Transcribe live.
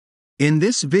In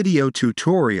this video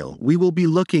tutorial, we will be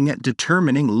looking at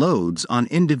determining loads on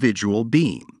individual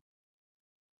beam.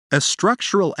 A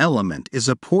structural element is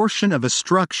a portion of a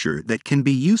structure that can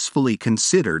be usefully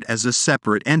considered as a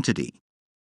separate entity.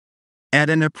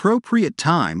 At an appropriate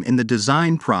time in the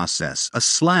design process, a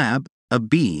slab, a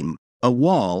beam, a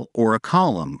wall, or a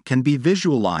column can be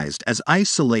visualized as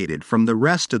isolated from the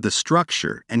rest of the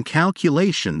structure, and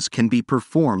calculations can be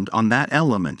performed on that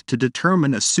element to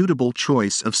determine a suitable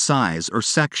choice of size or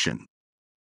section.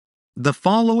 The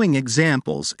following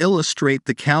examples illustrate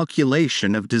the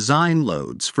calculation of design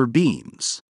loads for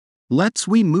beams. Let's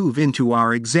move into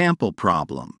our example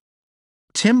problem.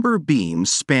 Timber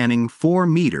beams spanning 4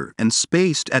 meter and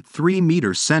spaced at 3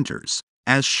 meter centers,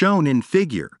 as shown in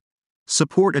figure,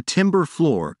 support a timber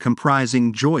floor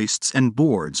comprising joists and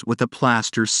boards with a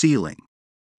plaster ceiling.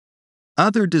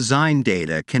 Other design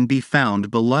data can be found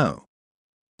below.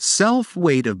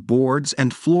 Self-weight of boards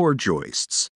and floor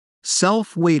joists,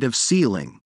 self-weight of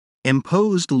ceiling,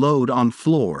 imposed load on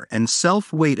floor, and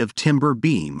self-weight of timber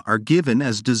beam are given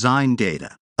as design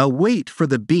data. A weight for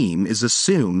the beam is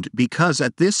assumed because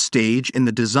at this stage in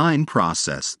the design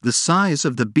process the size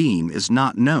of the beam is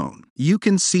not known. You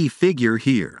can see figure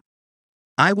here.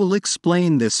 I will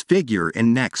explain this figure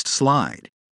in next slide.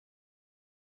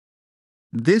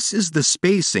 This is the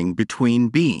spacing between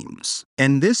beams,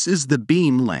 and this is the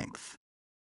beam length.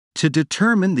 To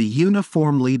determine the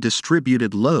uniformly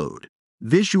distributed load,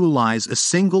 visualize a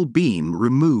single beam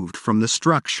removed from the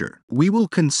structure. We will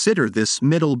consider this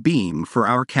middle beam for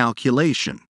our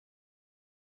calculation.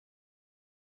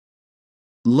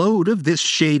 Load of this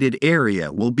shaded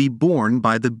area will be borne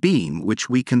by the beam which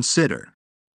we consider.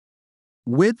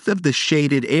 Width of the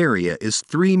shaded area is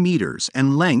 3 meters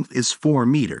and length is 4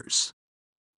 meters.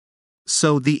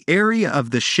 So the area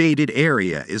of the shaded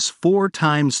area is 4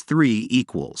 times 3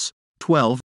 equals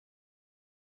 12.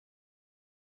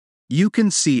 You can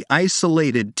see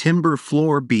isolated timber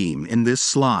floor beam in this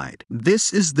slide.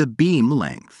 This is the beam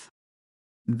length.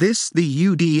 This the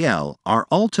UDL. Our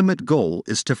ultimate goal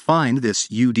is to find this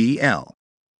UDL.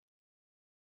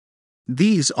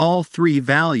 These all three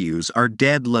values are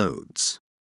dead loads.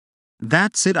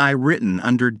 That's it. I written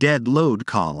under dead load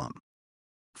column.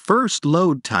 First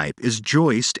load type is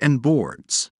joist and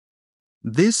boards.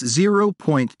 This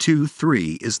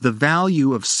 0.23 is the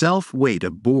value of self-weight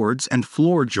of boards and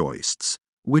floor joists,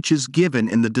 which is given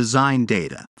in the design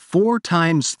data. 4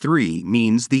 times 3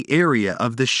 means the area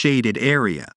of the shaded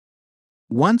area.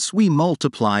 Once we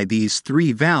multiply these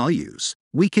three values,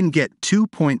 we can get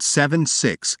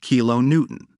 2.76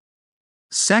 kN.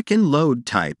 Second load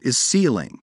type is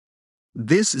ceiling.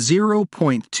 This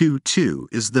 0.22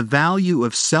 is the value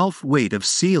of self-weight of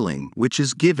ceiling, which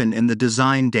is given in the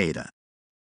design data.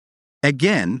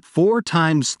 Again, 4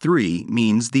 times 3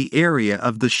 means the area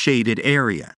of the shaded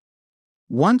area.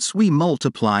 Once we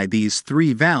multiply these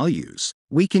three values,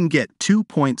 we can get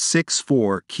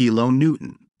 2.64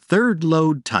 kN. Third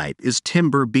load type is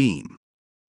timber beam.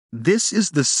 This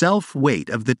is the self-weight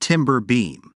of the timber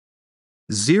beam.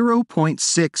 0.6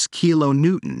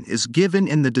 kN is given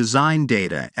in the design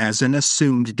data as an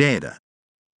assumed data.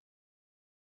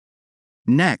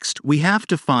 Next, we have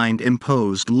to find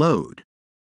imposed load.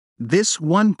 This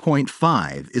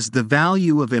 1.5 is the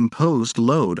value of imposed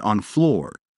load on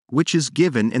floor, which is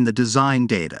given in the design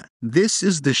data. This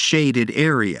is the shaded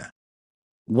area.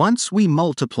 Once we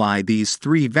multiply these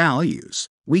three values,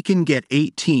 we can get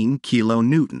 18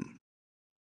 kN.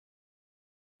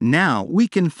 Now we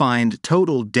can find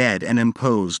total dead and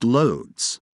imposed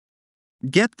loads.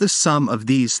 Get the sum of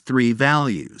these three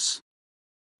values.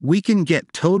 We can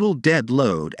get total dead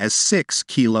load as 6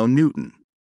 kN.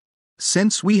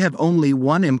 Since we have only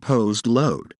one imposed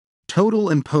load, total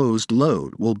imposed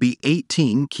load will be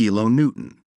 18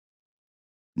 kN.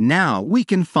 Now we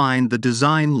can find the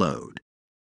design load.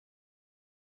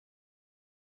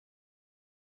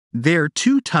 There are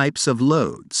two types of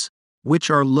loads, which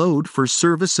are load for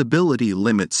serviceability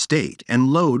limit state and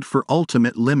load for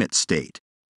ultimate limit state.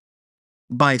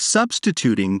 By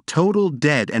substituting total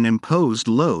dead and imposed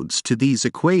loads to these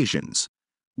equations,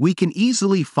 we can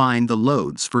easily find the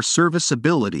loads for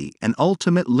serviceability and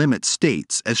ultimate limit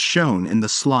states as shown in the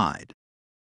slide.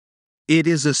 It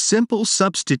is a simple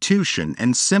substitution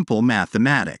and simple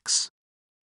mathematics.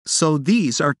 So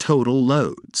these are total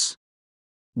loads,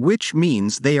 which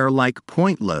means they are like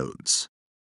point loads.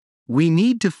 We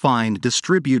need to find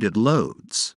distributed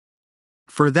loads.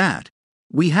 For that,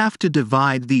 we have to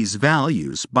divide these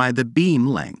values by the beam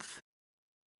length.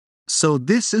 So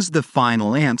this is the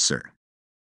final answer.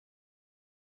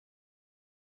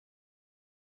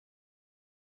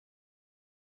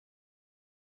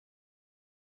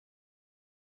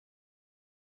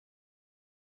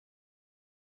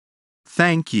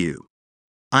 Thank you.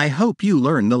 I hope you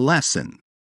learn the lesson.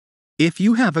 If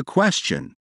you have a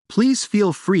question, please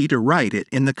feel free to write it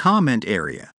in the comment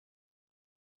area.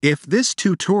 If this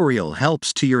tutorial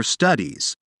helps to your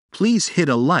studies, please hit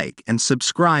a like and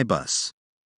subscribe us.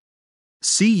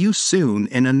 See you soon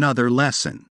in another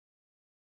lesson.